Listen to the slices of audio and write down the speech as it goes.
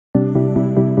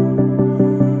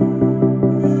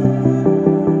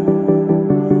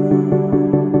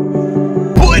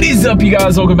What is up, you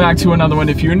guys? Welcome back to another one.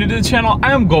 If you're new to the channel,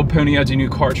 I am Gold Pony. I do new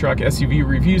car, truck, SUV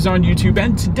reviews on YouTube,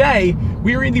 and today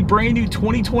we are in the brand new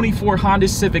 2024 Honda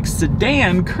Civic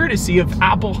Sedan, courtesy of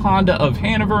Apple Honda of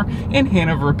Hanover in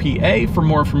Hanover, PA. For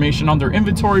more information on their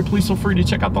inventory, please feel free to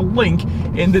check out the link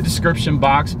in the description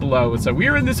box below. So we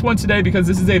are in this one today because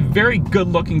this is a very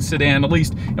good-looking sedan, at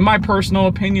least in my personal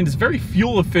opinion. It's very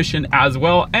fuel efficient as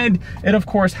well, and it of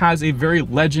course has a very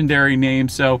legendary name.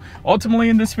 So ultimately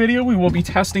in this video, we will be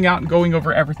testing out and going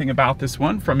over everything about this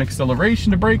one, from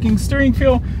acceleration to braking, steering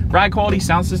feel, ride quality,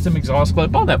 sound system, exhaust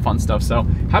clip, all that fun stuff. So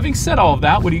having said all of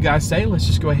that, what do you guys say? Let's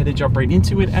just go ahead and jump right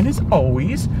into it. And as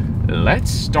always, let's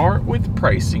start with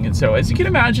pricing. And so as you can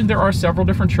imagine, there are several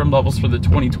different trim levels for the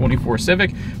 2024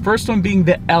 Civic. First one being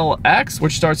the LX,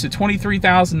 which starts at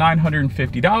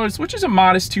 $23,950, which is a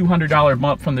modest $200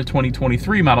 bump from the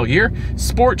 2023 model year.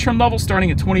 Sport trim level starting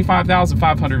at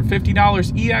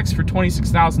 $25,550, EX for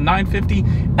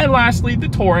 $26,950, and lastly, the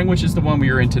Touring, which is the one we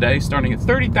are in today, starting at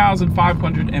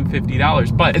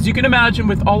 $30,550. But as you can imagine,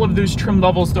 with all of those trim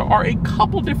levels, there are a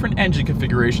couple different engine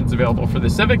configurations available for the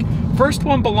Civic. First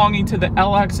one belonging to the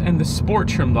LX and the Sport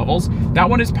trim levels. That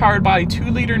one is powered by a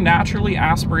 2-liter naturally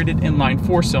aspirated inline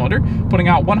 4-cylinder, putting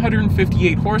out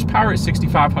 158 horsepower at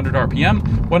 6,500 RPM,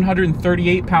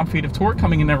 138 pound-feet of torque,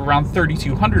 coming in at around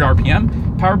 3,200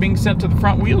 RPM. Power being sent to the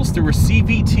front wheels through a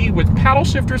CVT with paddle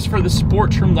shifters for the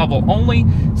Sport trim level only.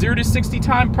 0 to 60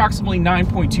 time, approximately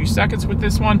 9.2 seconds with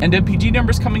this one. And MPG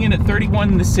numbers coming in at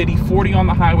 31 in the city, 40 on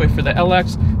the highway for the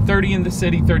LX, 30 in the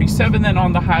city, 37 then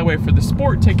on the highway for the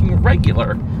Sport, taking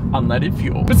regular unleaded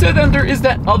fuel. But so then there is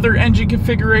that other engine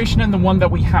configuration, and the one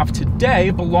that we have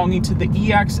today belonging to the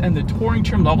EX and the Touring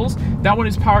trim levels. That one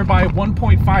is powered by a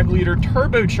 1.5-liter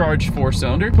turbocharged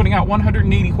 4-cylinder, putting out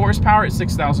 180 horsepower at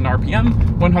 6,000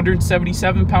 RPM,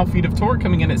 177 pound-feet of torque,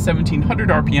 coming in at 1,700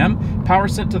 RPM. Power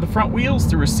sent to the front wheels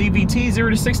through a CVT. 0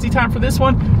 to 60 time for this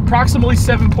one, approximately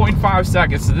 7.5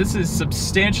 seconds. So this is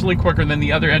substantially quicker than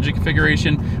the other engine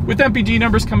configuration, with MPG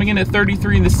numbers coming in at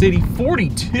 33 in the city,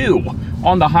 42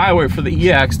 on the highway for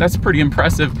the EX. That's pretty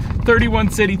impressive. 31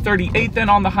 city, 38 then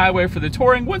on the highway for the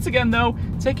Touring. Once again though,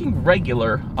 taking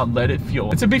regular unleaded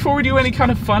fuel. And so before we do any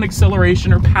kind of fun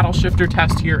acceleration or paddle shifter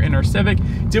test here in our Civic,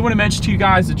 did want to mention to you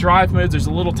guys the drive modes. There's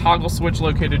a little toggle switch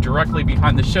located directly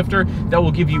behind the shifter that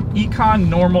will give you Econ,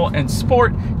 Normal, and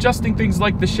Sport, adjusting things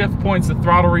like the shift points, the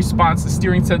throttle response, the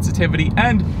steering sensitivity,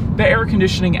 and the air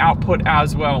conditioning output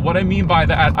as well. What I mean by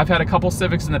that, I've had a couple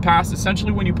Civics in the past.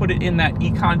 Essentially, when you put it in that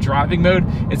Econ driving mode,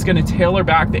 it's going to tailor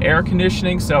back the air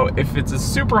conditioning. So if it's a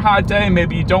super hot day,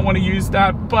 maybe you don't want to use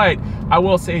that, but I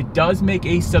will say it does make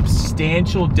a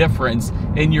substantial difference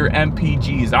in your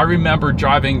MPGs. I remember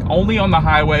driving only on the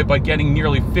highway, but getting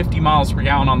nearly 50 miles per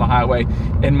gallon on the highway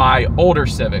in my older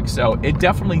Civic. So it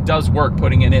definitely does work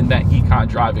putting it in that Econ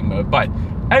driving mode. But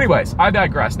anyways, I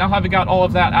digress. Now having got all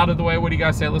of that out of the way, what do you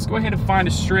guys say? Let's go ahead and find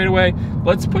a straightaway.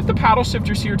 Let's put the paddle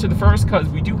shifters here to the first, because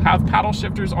we do have paddle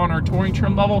shifters on our Touring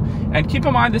trim level. And keep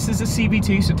in mind, this is a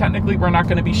CVT, so technically we're not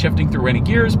going to be shifting through any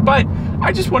gears, but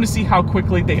I just want to see how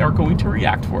quickly they are going to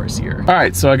react for us here. All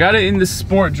right, so I got it in the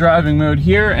Sport driving mode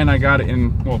here, and I got it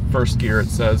in, well, first gear it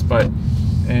says, but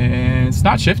and it's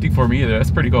not shifting for me either.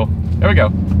 That's pretty cool. There we go.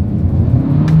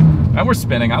 And we're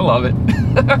spinning. I love it.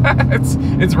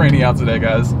 It's rainy out today,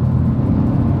 guys.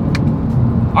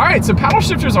 All right, so paddle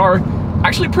shifters are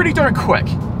actually pretty darn quick.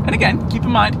 And again, keep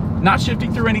in mind, not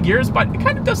shifting through any gears, but it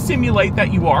kind of does simulate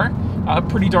that you are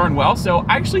pretty darn well. So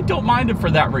I actually don't mind it for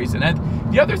that reason. And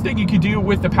the other thing you could do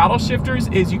with the paddle shifters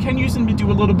is you can use them to do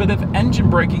a little bit of engine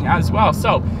braking as well.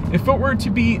 So if it were to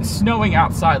be snowing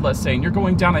outside, let's say, and you're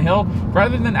going down a hill,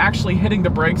 rather than actually hitting the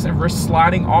brakes and risk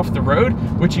sliding off the road,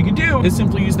 what you can do is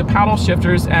simply use the paddle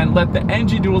shifters and let the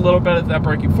engine do a little bit of that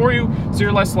braking for you, so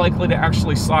you're less likely to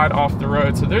actually slide off the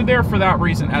road. So they're there for that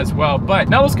reason as well. But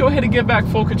now let's go ahead and give back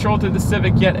full control to the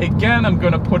Civic yet again. I'm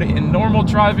going to put it in normal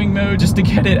driving mode just to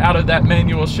get it out of that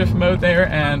manual shift mode there,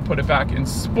 and put it back in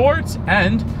Sport. And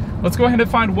let's go ahead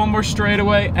and find one more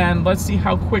straightaway, and let's see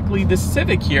how quickly the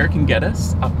Civic here can get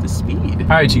us up to speed. All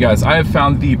right, you guys, I have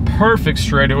found the perfect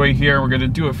straightaway here. We're going to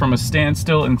do it from a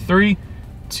standstill in 3,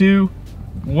 2,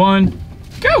 1,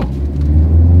 go!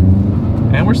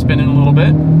 And we're spinning a little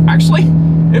bit. Actually,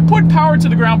 it put power to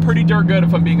the ground pretty darn good,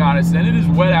 if I'm being honest, and it is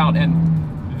wet out, and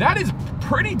that is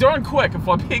pretty darn quick, if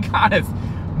I'm being honest.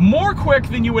 More quick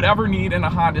than you would ever need in a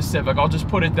Honda Civic, I'll just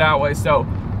put it that way. So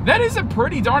that is a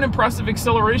pretty darn impressive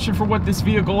acceleration for what this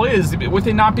vehicle is, with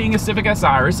it not being a Civic Si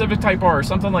or a Civic Type R or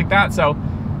something like that. So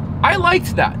I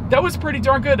liked that. That was pretty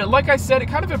darn good. Like I said, it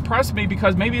kind of impressed me,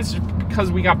 because maybe it's just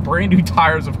because we got brand new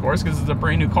tires, of course, because it's a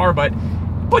brand new car, but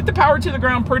put the power to the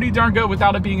ground pretty darn good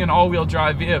without it being an all-wheel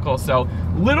drive vehicle. So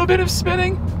a little bit of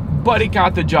spinning, but it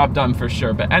got the job done for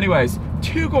sure. But anyways,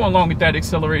 to go along with that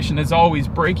acceleration, as always,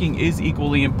 braking is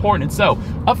equally important. So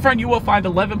up front, you will find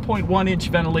 11.1-inch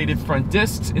ventilated front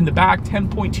discs. In the back,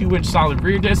 10.2-inch solid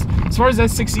rear discs. As far as that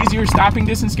 6 easier stopping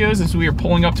distance goes, as we are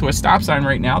pulling up to a stop sign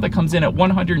right now, that comes in at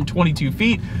 122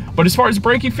 feet. But as far as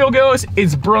braking feel goes,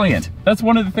 it's brilliant. That's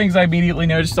one of the things I immediately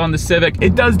noticed on the Civic.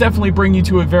 It does definitely bring you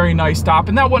to a very nice stop,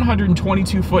 and that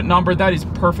 122-foot number, that is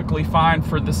perfectly fine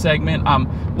for the segment. A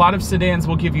lot of sedans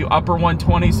will give you upper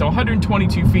 120, so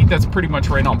 122 feet, that's pretty much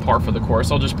right on par for the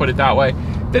course. I'll just put it that way.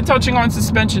 Then touching on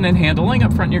suspension and handling,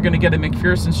 up front you're going to get a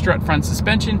McPherson strut front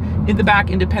suspension. In the back,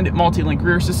 independent multi-link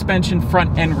rear suspension,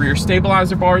 front and rear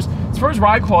stabilizer bars. As far as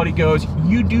ride quality goes,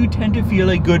 you do tend to feel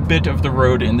a good bit of the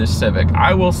road in this Civic.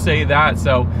 I will say that.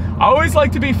 So I always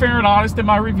like to be fair and honest in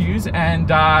my reviews, and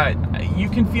you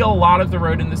can feel a lot of the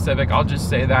road in the Civic. I'll just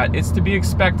say that. It's to be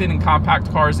expected in compact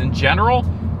cars in general,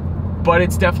 but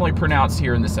it's definitely pronounced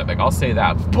here in the Civic. I'll say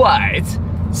that. But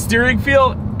steering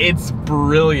feel, it's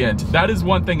brilliant. That is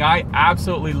one thing I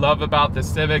absolutely love about the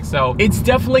Civic. So it's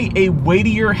definitely a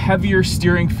weightier, heavier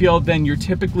steering feel than you're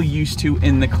typically used to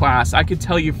in the class. I could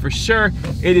tell you for sure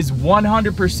it is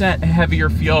 100% a heavier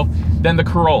feel than the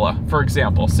Corolla, for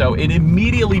example. So it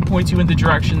immediately points you in the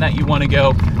direction that you want to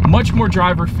go. Much more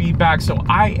driver feedback. So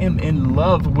I am in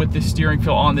love with the steering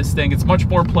feel on this thing. It's much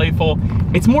more playful.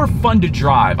 It's more fun to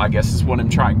drive, I guess is what I'm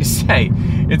trying to say.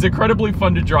 It's incredibly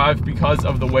fun to drive because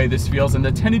of the way this feels, and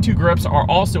the 10-2 grips are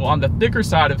also on the thicker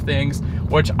side of things,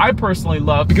 which I personally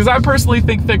love, because I personally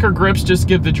think thicker grips just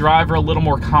give the driver a little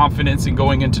more confidence in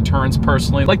going into turns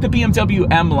personally, like the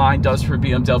BMW M line does for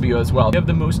BMW as well. They have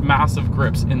the most massive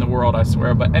grips in the world, I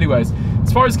swear. But anyways,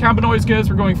 as far as cabin noise goes,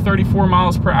 we're going 34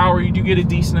 miles per hour. You do get a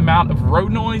decent amount of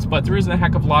road noise, but there isn't a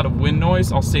heck of a lot of wind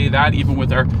noise. I'll say that, even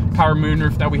with our power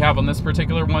moonroof that we have on this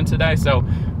particular one today. So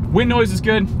wind noise is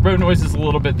good, road noise is a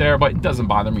little bit there, but it doesn't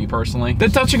bother me personally.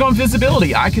 Then touching on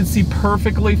visibility, I can see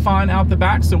perfectly fine out the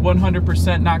back, so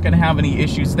 100% not gonna have any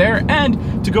issues there.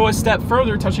 And to go a step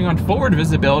further, touching on forward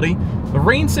visibility, the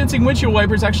rain sensing windshield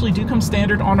wipers actually do come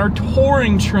standard on our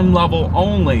touring trim level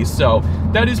only. So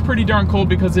that is pretty darn cool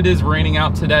because it is raining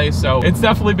out today. So it's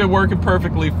definitely been working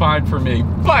perfectly fine for me.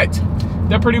 But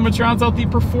that pretty much rounds out the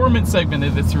performance segment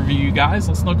of this review, you guys.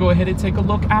 Let's now go ahead and take a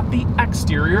look at the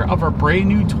exterior of our brand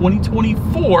new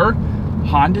 2024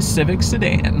 Honda Civic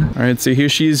Sedan. All right, so here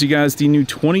she is, you guys, the new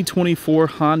 2024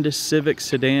 Honda Civic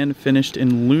Sedan, finished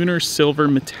in lunar silver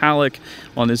metallic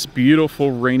on this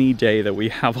beautiful rainy day that we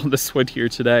have on this one here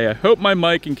today. I hope my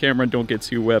mic and camera don't get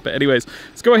too wet, but anyways,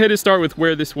 let's go ahead and start with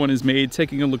where this one is made.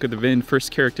 Taking a look at the VIN,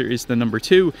 first character is the number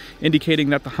 2,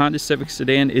 indicating that the Honda Civic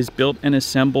Sedan is built and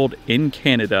assembled in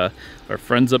Canada, our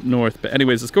friends up north. But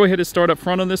anyways, let's go ahead and start up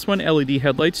front on this one. LED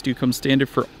headlights do come standard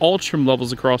for all trim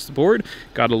levels across the board.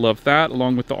 Gotta love that,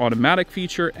 along with the automatic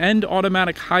feature and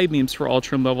automatic high beams for all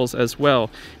trim levels as well.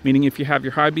 Meaning if you have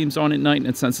your high beams on at night and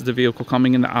it senses the vehicle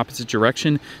coming in the opposite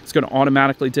direction, it's going to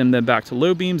automatically dim them back to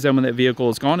low beams. Then when that vehicle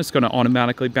is gone, it's going to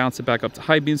automatically bounce it back up to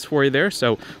high beams for you there.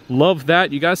 So love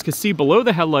that. You guys can see below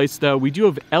the headlights though, we do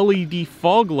have LED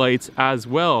fog lights as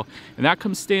well. And that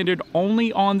comes standard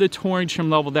only on the touring trim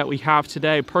level that we have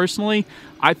today. Personally,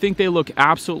 I think they look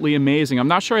absolutely amazing. I'm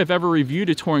not sure I've ever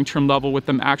reviewed a touring trim level with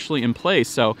them actually in place.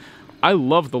 So I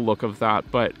love the look of that.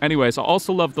 But anyways, I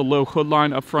also love the low hood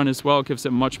line up front as well. It gives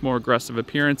it much more aggressive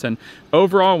appearance. And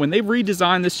overall, when they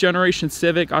redesigned this generation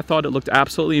Civic, I thought it looked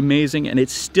absolutely amazing, and it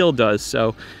still does.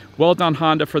 So well done,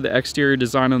 Honda, for the exterior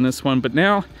design on this one. But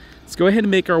now let's go ahead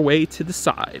and make our way to the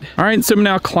side. All right, so I'm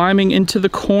now climbing into the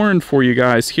corn for you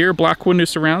guys here. Black window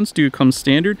surrounds do come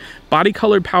standard. Body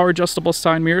colored power adjustable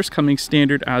side mirrors coming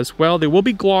standard as well. They will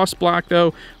be gloss black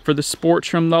though for the sport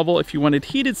trim level. If you wanted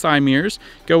heated side mirrors,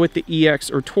 go with the EX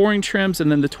or touring trims.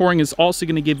 And then the touring is also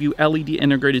going to give you LED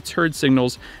integrated turn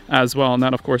signals as well. And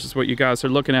that of course is what you guys are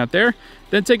looking at there.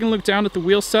 Then taking a look down at the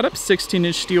wheel setup,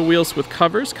 16-inch steel wheels with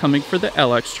covers coming for the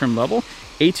LX trim level.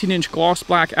 18-inch gloss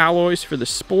black alloys for the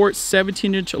Sport,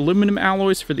 17-inch aluminum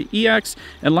alloys for the EX,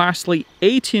 and lastly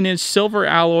 18-inch silver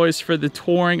alloys for the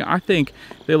Touring. I think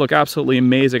they look absolutely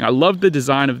amazing. I love the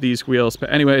design of these wheels.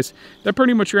 But anyways, that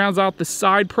pretty much rounds out the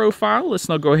side profile. Let's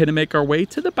now go ahead and make our way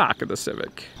to the back of the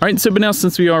Civic. All right, so but now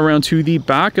since we are around to the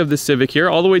back of the Civic here,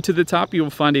 all the way to the top, you will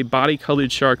find a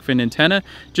body-colored shark fin antenna.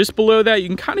 Just below that, you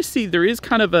can kind of see there is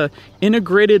kind of a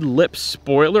integrated lip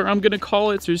spoiler, I'm going to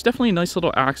call it. So there's definitely a nice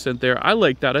little accent there. I like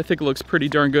like that. I think it looks pretty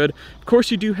darn good. Of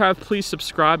course, you do have please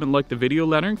subscribe and like the video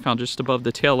lettering found just above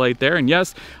the tail light there. And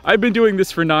yes, I've been doing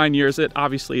this for 9 years. It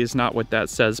obviously is not what that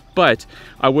says, but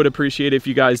I would appreciate it if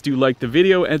you guys do like the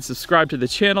video and subscribe to the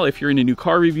channel if you're into new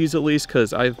car reviews at least,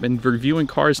 because I've been reviewing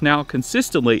cars now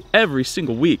consistently every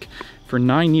single week for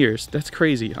 9 years. That's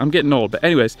crazy. I'm getting old. But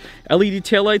anyways, LED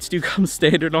taillights do come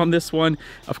standard on this one.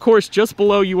 Of course, just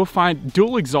below you will find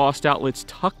dual exhaust outlets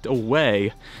tucked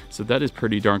away. So that is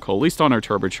pretty darn cool, at least on our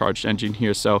turbocharged engine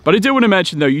here. So, but I did want to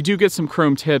mention though, you do get some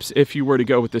chrome tips if you were to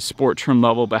go with the sport trim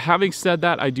level. But having said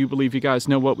that, I do believe you guys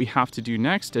know what we have to do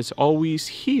next. As always,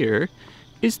 here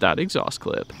is that exhaust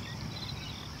clip.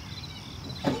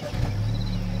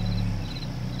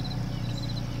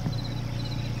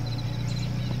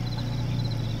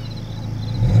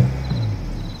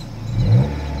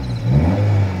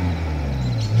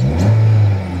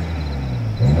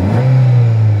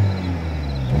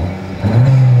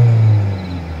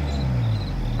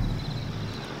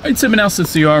 Alright, so now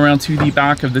since we are around to the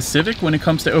back of the Civic, when it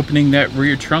comes to opening that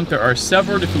rear trunk, there are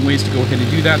several different ways to go ahead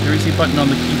and do that. There is a button on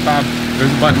the key fob,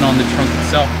 there's a button on the trunk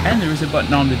itself, and there is a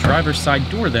button on the driver's side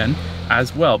door then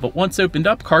as well. But once opened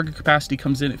up, cargo capacity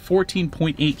comes in at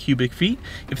 14.8 cubic feet.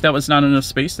 If that was not enough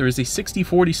space, there is a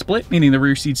 60-40 split, meaning the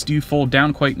rear seats do fold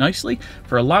down quite nicely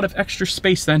for a lot of extra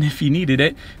space then if you needed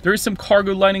it. There is some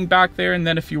cargo lighting back there, and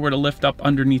then if you were to lift up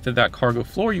underneath of that cargo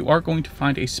floor, you are going to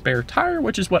find a spare tire,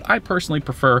 which is what I personally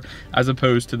prefer as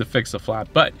opposed to the fix-a-flat.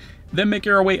 But then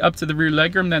making our way up to the rear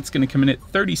legroom, that's going to come in at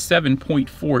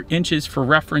 37.4 inches. For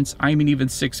reference, I'm an even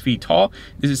 6 feet tall.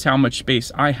 This is how much space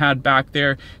I had back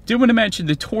there. Did want to mention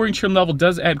the Touring trim level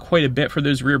does add quite a bit for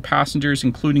those rear passengers,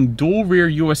 including dual rear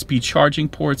USB charging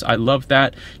ports. I love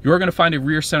that. You are going to find a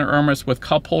rear center armrest with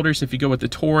cup holders if you go with the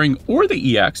Touring or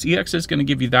the EX. EX is going to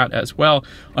give you that as well.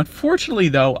 Unfortunately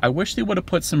though, I wish they would have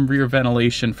put some rear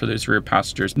ventilation for those rear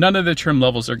passengers. None of the trim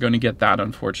levels are going to get that,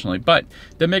 unfortunately. But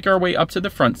then make our way up to the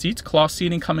front seats. Cloth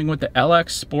seating coming with the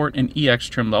LX, Sport, and EX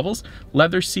trim levels.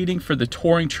 Leather seating for the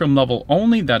Touring trim level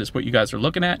only. That is what you guys are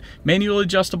looking at. Manual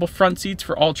adjustable front seats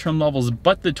for all trim levels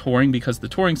but the Touring, because the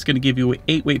Touring is going to give you an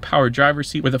 8-way power driver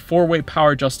seat with a 4-way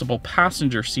power adjustable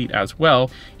passenger seat as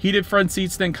well. Heated front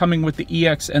seats then coming with the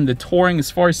EX and the Touring. As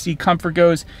far as seat comfort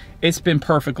goes, it's been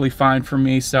perfectly fine for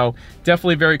me, so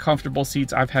definitely very comfortable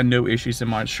seats. I've had no issues in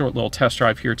my short little test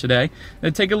drive here today.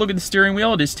 Then take a look at the steering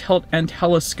wheel. It is tilt and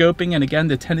telescoping, and again,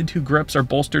 the 10-2 grips are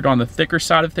bolstered on the thicker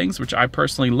side of things, which I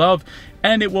personally love,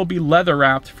 and it will be leather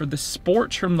wrapped for the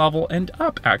sport trim level and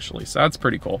up, actually, so that's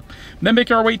pretty cool. Then make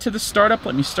our way to the startup.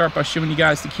 Let me start by showing you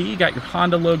guys the key. You got your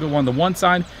Honda logo on the one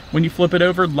side. When you flip it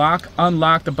over, lock,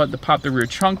 unlock the button to pop the rear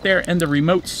trunk there, and the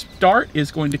remote start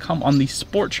is going to come on the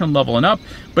sport trim level and up,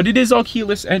 but it is all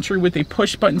keyless entry with a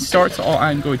push button start. So all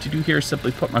I'm going to do here is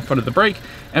simply put my foot on the brake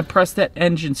and press that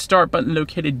engine start button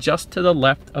located just to the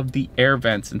left of the air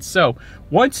vents. And so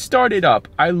once started up,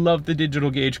 I love the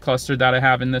digital gauge cluster that I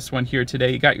have in this one here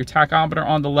today. You got your tachometer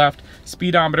on the left,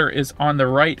 speedometer is on the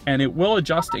right, and it will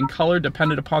adjust in color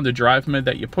dependent upon the drive mode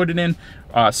that you put it in.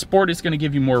 Sport is going to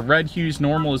give you more red hues,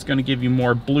 normal is going to give you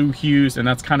more blue hues, and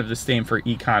that's kind of the same for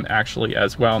Econ actually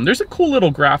as well. And there's a cool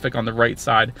little graphic on the right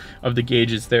side of the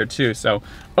gauges there too. So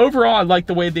overall, I like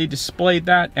the way they displayed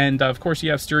that. And of course,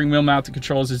 you have steering wheel mounted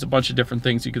controls. There's a bunch of different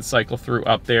things you could cycle through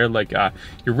up there, like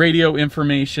your radio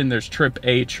information. There's trip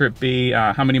A, trip B,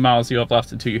 how many miles you have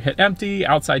left until you hit empty,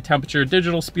 outside temperature,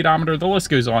 digital speedometer, the list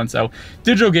goes on. So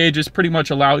digital gauges pretty much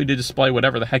allow you to display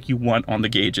whatever the heck you want on the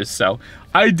gauges. So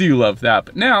I do love that.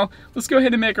 But now let's go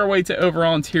ahead and make our way to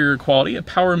overall interior quality. A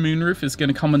power moonroof is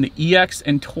going to come on the EX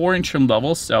and Touring trim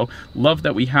levels, so love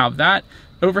that we have that.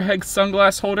 Overhead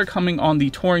sunglass holder coming on the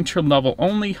Touring trim level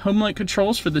only. Homelight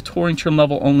controls for the Touring trim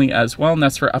level only as well, and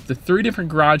that's for up to 3 different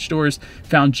garage doors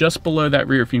found just below that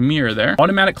rear view mirror there.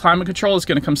 Automatic climate control is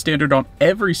going to come standard on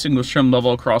every single trim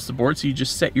level across the board, so you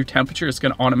just set your temperature, it's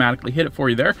going to automatically hit it for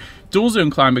you there. Dual zone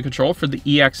climate control for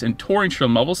the EX and Touring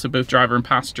trim levels, so both driver and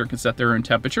passenger can set their own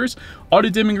temperatures. Auto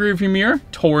dimming rear view mirror,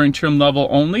 Touring trim level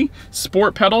only.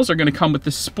 Sport pedals are going to come with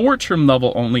the Sport trim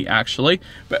level only actually.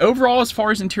 But overall, as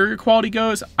far as interior quality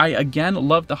goes, I again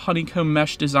love the honeycomb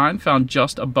mesh design found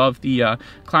just above the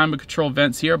climate control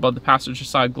vents here, above the passenger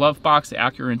side glove box. The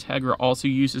Acura Integra also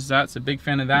uses that, so big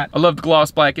fan of that. I love the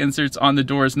gloss black inserts on the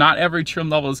doors. Not every trim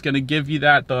level is going to give you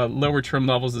that. The lower trim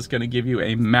levels is going to give you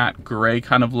a matte gray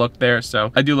kind of look there,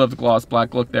 so I do love the gloss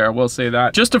black look there, I will say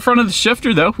that. Just in front of the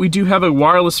shifter though, we do have a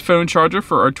wireless phone charger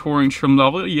for our Touring trim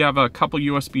level. You have a couple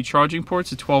USB charging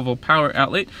ports, a 12-volt power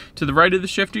outlet. To the right of the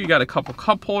shifter, you got a couple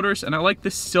cup holders, and I like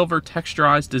this silver texture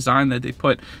texturized design that they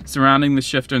put surrounding the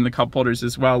shifter and the cup holders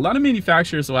as well. A lot of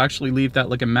manufacturers will actually leave that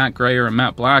like a matte gray or a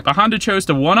matte black, but Honda chose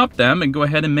to one-up them and go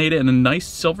ahead and made it in a nice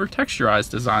silver texturized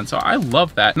design. So I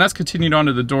love that, and that's continued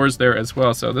onto the doors there as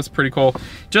well, so that's pretty cool.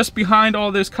 Just behind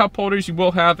all those cup holders, you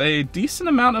will have a decent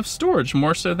amount of storage,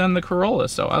 more so than the Corolla,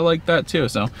 so I like that too.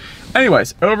 So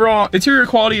anyways, overall interior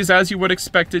quality is as you would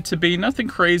expect it to be. Nothing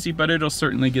crazy, but it'll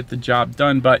certainly get the job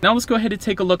done. But now let's go ahead and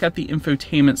take a look at the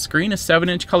infotainment screen. A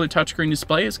 7-inch color touchscreen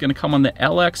display is going to come on the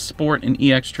LX, Sport, and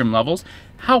EX trim levels.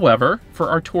 However, for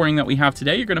our touring that we have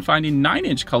today, you're going to find a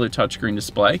 9-inch color touchscreen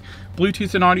display.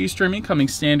 Bluetooth and audio streaming coming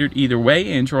standard either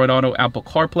way. Android Auto, Apple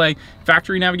CarPlay.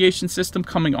 Factory navigation system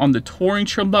coming on the touring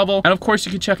trim level. And of course,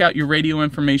 you can check out your radio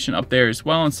information up there as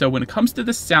well. And so when it comes to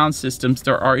the sound systems,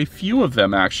 there are a few of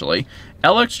them actually.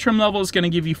 LX trim level is going to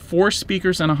give you 4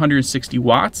 speakers and 160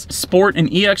 watts. Sport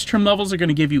and EX trim levels are going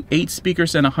to give you 8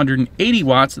 speakers and 180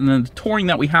 watts. And then the touring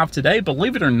that we have today,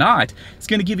 believe it or not, it's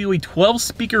going to give you a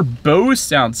 12-speaker Bose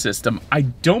sound system. I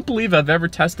don't believe I've ever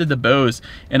tested the Bose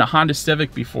in a Honda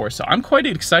Civic before, so I'm quite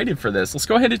excited for this. Let's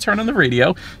go ahead and turn on the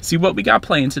radio, see what we got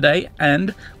playing today,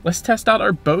 and let's test out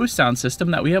our Bose sound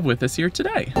system that we have with us here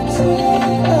today.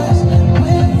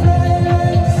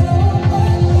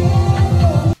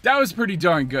 That was pretty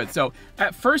darn good. So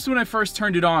at first, when I first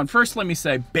turned it on, first let me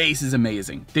say bass is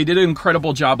amazing. They did an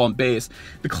incredible job on bass.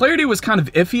 The clarity was kind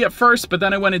of iffy at first, but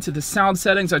then I went into the sound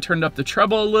settings, I turned up the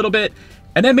treble a little bit,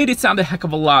 and that made it sound a heck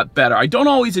of a lot better. I don't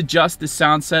always adjust the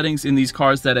sound settings in these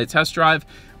cars that I test drive,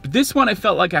 but this one I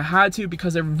felt like I had to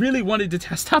because I really wanted to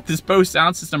test out this Bose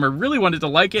sound system. I really wanted to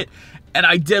like it, and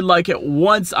I did like it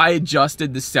once I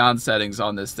adjusted the sound settings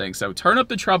on this thing. So turn up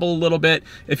the treble a little bit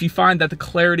if you find that the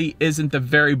clarity isn't the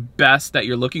very best that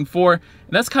you're looking for.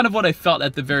 And that's kind of what I felt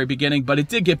at the very beginning, but it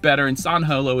did get better, and San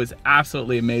Holo is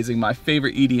absolutely amazing, my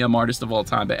favorite EDM artist of all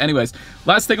time. But anyways,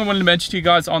 last thing I wanted to mention to you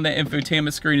guys on the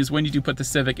infotainment screen is when you do put the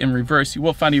Civic in reverse, you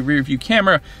will find a rear view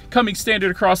camera coming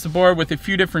standard across the board with a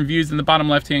few different views in the bottom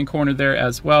left-hand corner there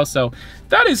as well. So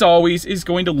that, as always, is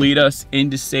going to lead us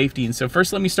into safety. And so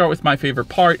first, let me start with my favorite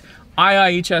part.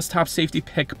 IIHS Top Safety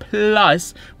Pick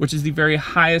Plus, which is the very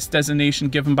highest designation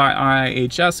given by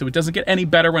IIHS, so it doesn't get any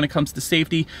better when it comes to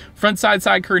safety. Front side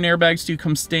curtain airbags do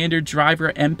come standard,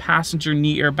 driver and passenger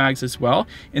knee airbags as well.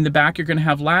 In the back, you're going to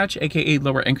have latch, aka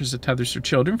lower anchors of tethers for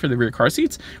children for the rear car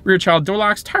seats, rear child door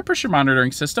locks, tire pressure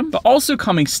monitoring system, but also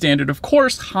coming standard, of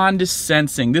course, Honda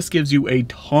Sensing. This gives you a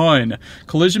ton.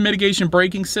 Collision mitigation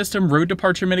braking system, road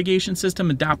departure mitigation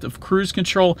system, adaptive cruise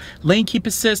control, lane keep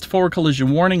assist, forward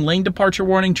collision warning, lane departure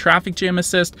warning, traffic jam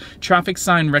assist, traffic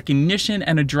sign recognition,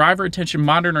 and a driver attention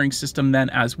monitoring system then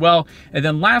as well. And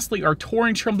then lastly, our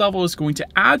touring trim level is going to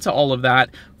add to all of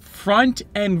that front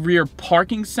and rear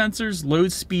parking sensors, low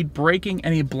speed braking,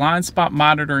 and a blind spot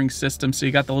monitoring system. So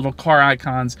you got the little car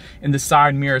icons in the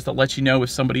side mirrors that let you know if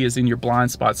somebody is in your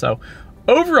blind spot. So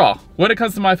overall, when it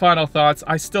comes to my final thoughts,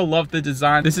 I still love the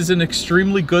design. This is an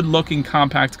extremely good looking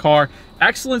compact car.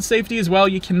 Excellent safety as well.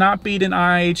 You cannot beat an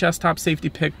IIHS Top Safety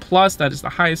Pick Plus. That is the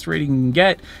highest rating you can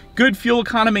get. Good fuel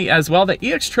economy as well. The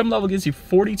EX trim level gives you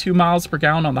 42 miles per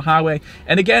gallon on the highway.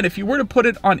 And again, if you were to put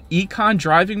it on Econ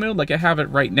driving mode, like I have it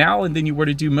right now, and then you were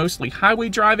to do mostly highway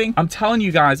driving, I'm telling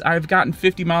you guys, I've gotten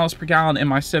 50 miles per gallon in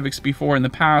my Civics before in the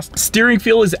past. Steering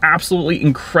feel is absolutely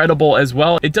incredible as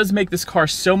well. It does make this car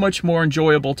so much more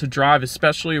enjoyable to drive,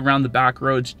 especially around the back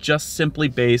roads, just simply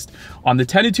based on the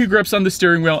 10-2 grips on the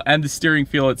steering wheel and the steering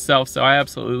feel itself. So I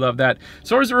absolutely love that. As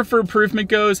far as the roof improvement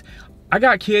goes, I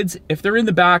got kids. If they're in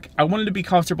the back, I want it to be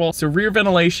comfortable. So rear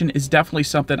ventilation is definitely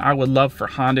something I would love for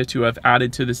Honda to have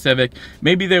added to the Civic.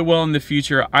 Maybe they will in the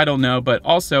future, I don't know. But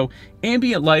also,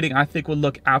 ambient lighting I think would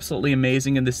look absolutely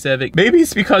amazing in the Civic. Maybe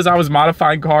it's because I was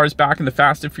modifying cars back in the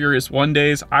Fast and Furious 1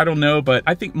 days, I don't know, but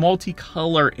I think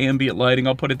multicolor ambient lighting,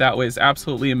 I'll put it that way, is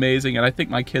absolutely amazing, and I think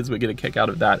my kids would get a kick out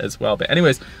of that as well. But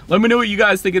anyways, let me know what you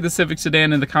guys think of the Civic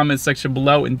Sedan in the comments section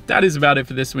below, and that is about it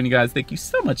for this one, you guys. Thank you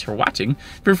so much for watching.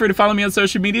 Feel free to follow me on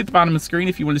social media at the bottom of the screen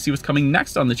if you want to see what's coming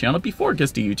next on the channel before it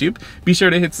gets to YouTube. Be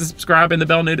sure to hit the subscribe and the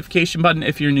bell notification button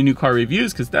if you're into new car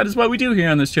reviews, because that is what we do here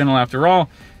on this channel after all.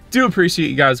 Do appreciate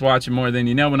you guys watching more than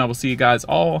you know, and I will see you guys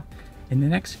all in the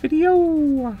next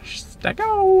video. Stack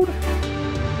out.